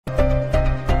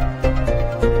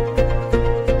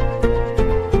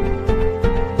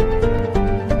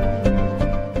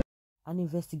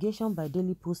investigation by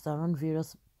Daily Post around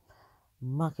various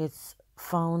markets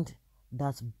found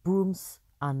that brooms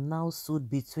are now sold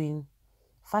between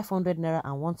 500 naira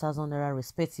and 1,000 naira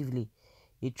respectively.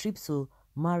 A trip to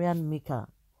Marian Mika,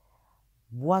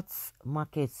 Watts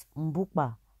markets,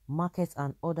 Mbukpa markets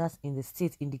and others in the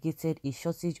state indicated a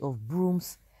shortage of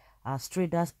brooms as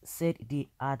traders said they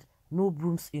had no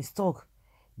brooms in stock.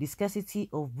 The scarcity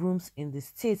of brooms in the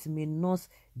state may not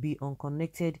be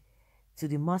unconnected to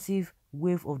the massive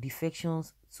wave of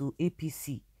defections to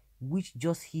APC, which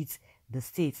just hit the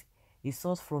state. A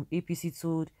source from APC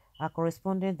told a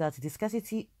correspondent that the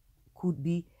scarcity could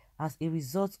be as a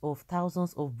result of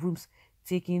thousands of brooms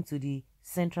taken to the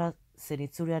Central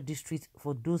Senatorial District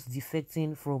for those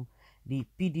defecting from the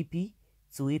PDP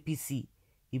to APC.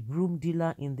 A broom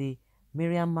dealer in the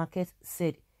Marian market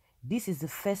said, "This is the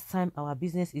first time our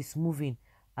business is moving.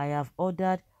 I have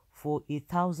ordered for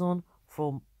 1,000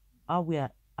 from Akwa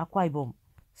Ibom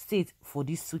State for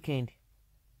this weekend.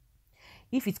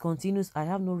 If it continues, I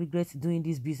have no regrets doing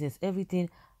this business. Everything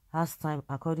has time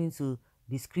according to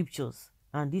the scriptures,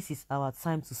 and this is our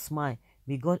time to smile.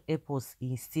 May God help us,"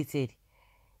 he stated.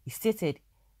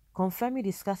 Confirming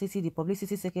the scarcity, the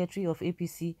publicity secretary of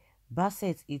APC,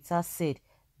 Bassett Ita, said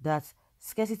that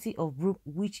scarcity of broom,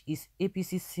 which is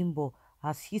APC's symbol,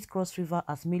 has hit Cross River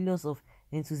as millions of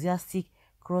enthusiastic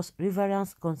Cross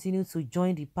Riverians continue to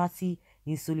join the party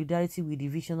in solidarity with the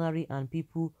visionary and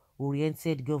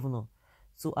people-oriented governor.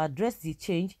 To address the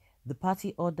change, the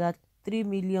party ordered 3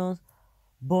 million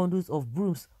bundles of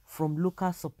brooms from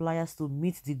local suppliers to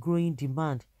meet the growing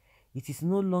demand. It is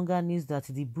no longer news that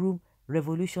the broom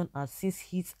revolution has since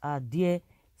hit our dear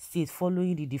state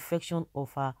following the defection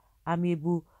of our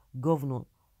amiable governor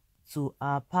to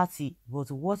our party,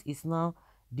 but what is now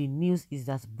the news is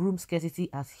that broom scarcity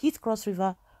has hit Cross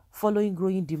River following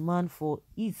growing demand for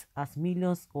it as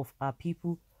millions of our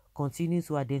people continue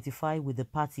to identify with the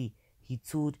party, he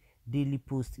told Daily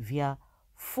Post via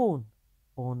phone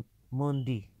on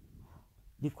Monday.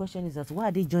 The question is that why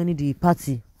are they joining the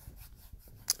party?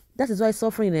 That is why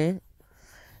suffering,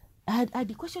 And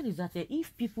the question is that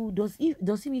if people does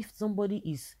it mean if somebody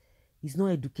is not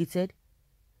educated,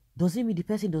 does it mean the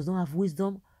person does not have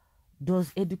wisdom?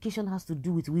 Does education has to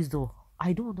do with wisdom?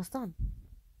 I don't understand.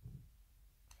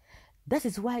 That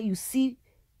is why you see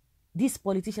these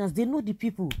politicians, they know the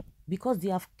people because they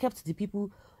have kept the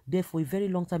people there for a very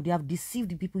long time. They have deceived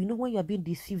the people. You know, when you are being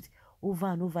deceived over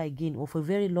and over again or for a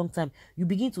very long time, you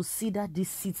begin to see that this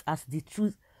sits as the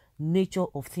true nature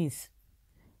of things.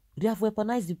 They have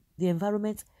weaponized the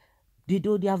environment. They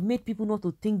have made people not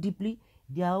to think deeply.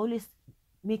 They are always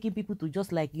making people to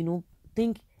just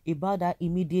think about that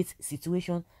immediate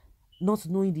situation, not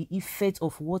knowing the effect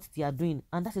of what they are doing.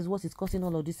 And that is what is causing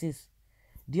all of these things.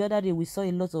 The other day, we saw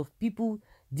a lot of people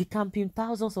decamping,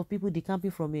 thousands of people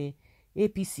decamping from a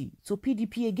APC to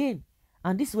PDP again.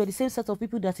 And these were the same set of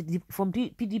people that from the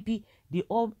PDP, they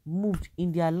all moved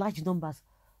in their large numbers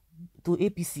to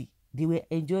APC. They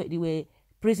were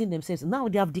praising themselves. Now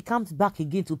they have decamped back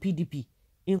again to PDP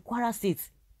in Kwara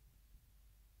State.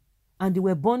 And they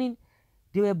were burning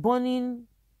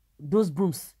those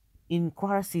brooms in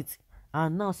Kwara State.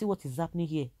 And now see what is happening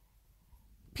here.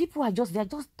 People are just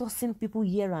tossing people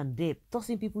here and there.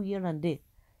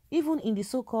 Even in the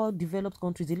so-called developed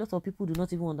countries, a lot of people do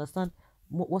not even understand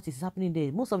what is happening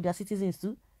there. Most of their citizens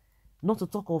too. Not to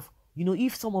talk of,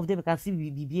 if some of them can still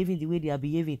be behaving the way they are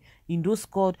behaving in those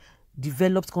called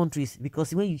developed countries.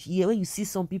 Because when you see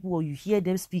some people or you hear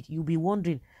them speak, you'll be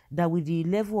wondering that with the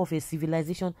level of a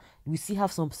civilization, we still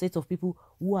have some set of people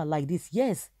who are like this.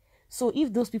 Yes. So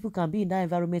if those people can be in that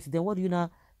environment, then what do you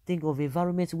now think of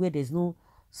environment where there's no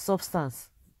substance?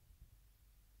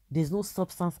 There's no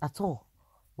substance at all.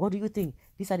 What do you think?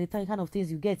 These are the kind of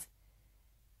things you get.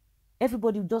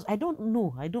 Everybody does. I don't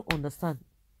know. I don't understand.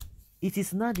 It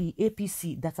is now the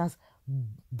APC that has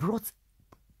brought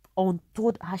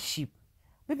untold hardship.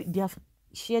 Maybe they have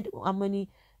shared how many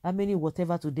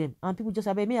whatever to them, and people just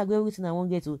say, "Me, I go everything I won't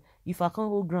get to. If I can't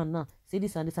hold ground now, say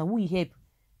this and this, and we help.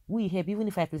 Even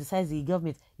if I criticize the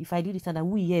government, if I do this and that,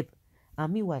 we help."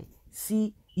 And meanwhile,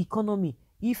 see economy.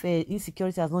 If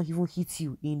insecurity has not even hit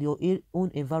you in your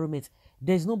own environment,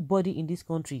 there's nobody in this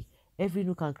country, every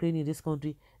nook and cranny in this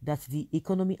country, that the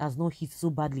economy has not hit so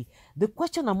badly. The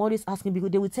question I'm always asking, because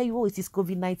they will tell you, "Oh, it is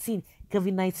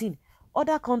COVID-19.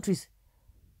 Other countries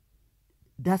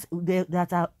that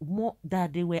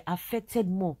they were affected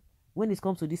more when it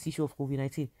comes to this issue of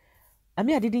COVID-19. I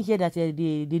mean, I didn't hear that they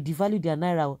devalued their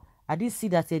naira. I didn't see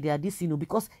that they are this,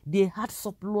 because they had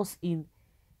surplus in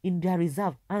their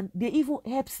reserve, and they even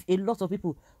helped a lot of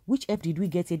people. Which help did we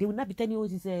get here? They will not be telling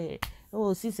you,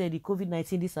 oh, since the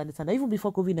COVID-19, this and this and that. Even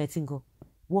before COVID-19 go,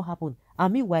 what happened?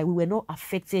 And meanwhile, we were not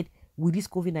affected with this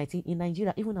COVID-19 in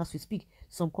Nigeria. Even as we speak,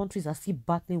 some countries are still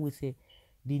battling with the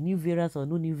new variants or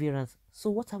no new variants. So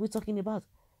what are we talking about?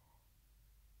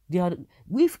 They are,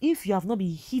 if you have not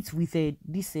been hit with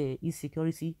this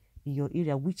insecurity in your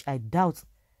area, which I doubt,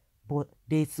 but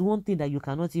there's one thing that you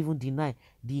cannot even deny: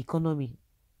 the economy.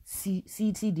 See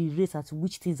the rate at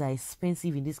which things are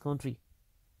expensive in this country.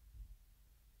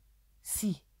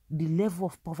 See, the level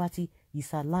of poverty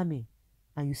is alarming,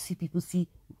 and you see people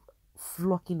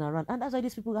flocking around, and that's why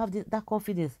these people have that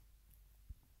confidence.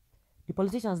 The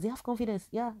politicians, they have confidence,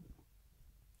 yeah.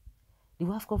 They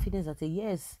will have confidence that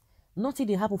yes, nothing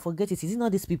they happen, forget it. Is it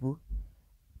not these people?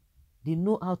 They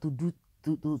know how to do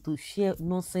to share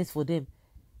nonsense for them.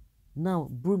 Now,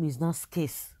 broom is now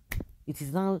scarce. It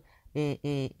is now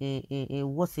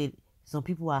what some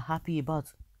people are happy about.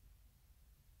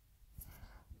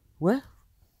 Well,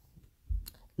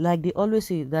 like they always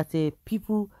say that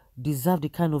people deserve the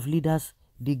kind of leaders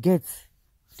they get.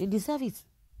 They deserve it.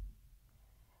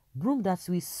 Broom that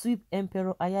will sweep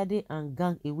Emperor Ayade and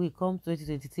gang away come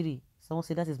 2023. Someone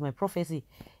said that is my prophecy.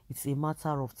 It's a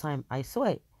matter of time. I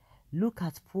swear. Look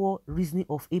at poor reasoning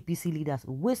of APC leaders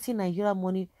wasting Nigeria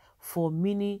money for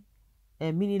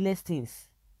meaningless things.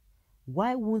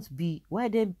 Why won't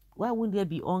there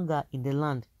be hunger in the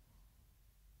land?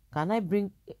 Can I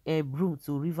bring a broom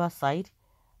to Riverside?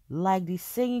 Like the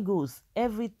saying goes,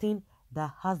 everything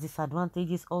that has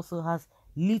disadvantages also has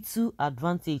little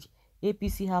advantage.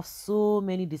 APC have so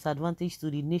many disadvantages to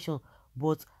the nation,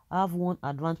 but have one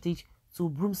advantage to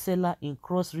broom seller in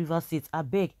Cross River State. I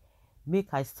beg,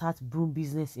 make I start broom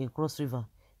business in Cross River.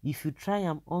 If you try,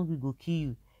 I'm hungry go kill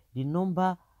you. The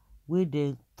number where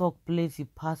they talk plenty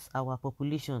pass our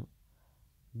population.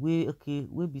 We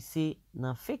be say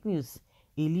na fake news.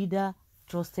 A leader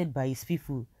trusted by his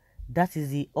people. That is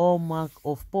the hallmark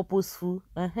of purposeful.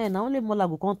 Now only Mola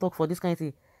go come talk for this kind of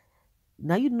thing.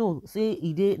 Now you know, say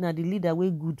now the leader way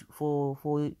good for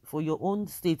your own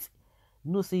state.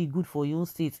 No, say good for your own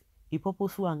state. A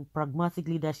purposeful and pragmatic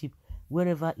leadership.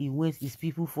 Wherever he went, his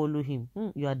people follow him.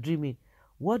 You are dreaming.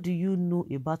 What do you know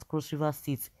about Cross River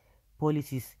State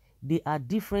politics? They are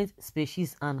different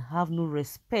species and have no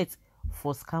respect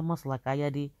for scammers like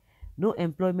Ayade. No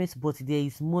employment, but there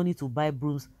is money to buy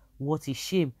brooms. What a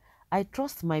shame. I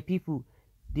trust my people.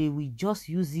 They will just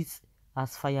use it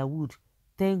as firewood.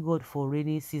 Thank God for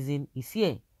rainy season is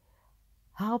here.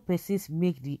 How persons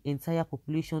make the entire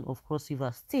population of Cross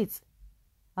River State?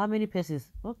 How many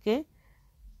persons? Okay.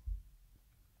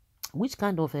 Which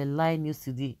kind of a lie news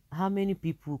today? How many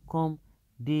people come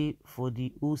there for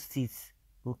the whole state?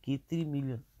 Okay, 3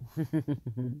 million.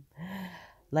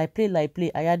 like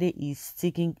play. Ayade is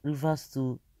taking Rivers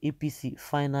to APC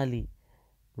finally.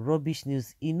 Rubbish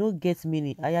news. E no get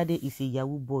meaning. Ayade is a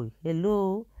Yahoo boy.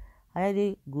 Hello.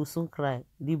 Ayade go soon cry.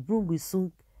 The broom will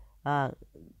soon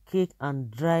cake and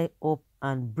dry up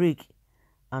and break.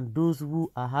 And those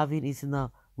who are having it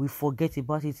now will forget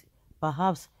about it.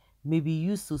 Perhaps may be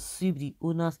used to sweep the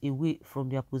owners away from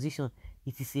their position.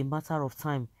 It is a matter of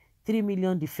time. 3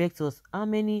 million defectors. How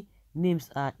many names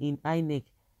are in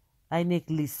INEC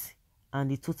list and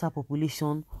the total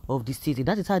population of the state?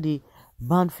 That is how they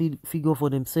ban figure for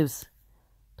themselves.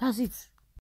 That's it.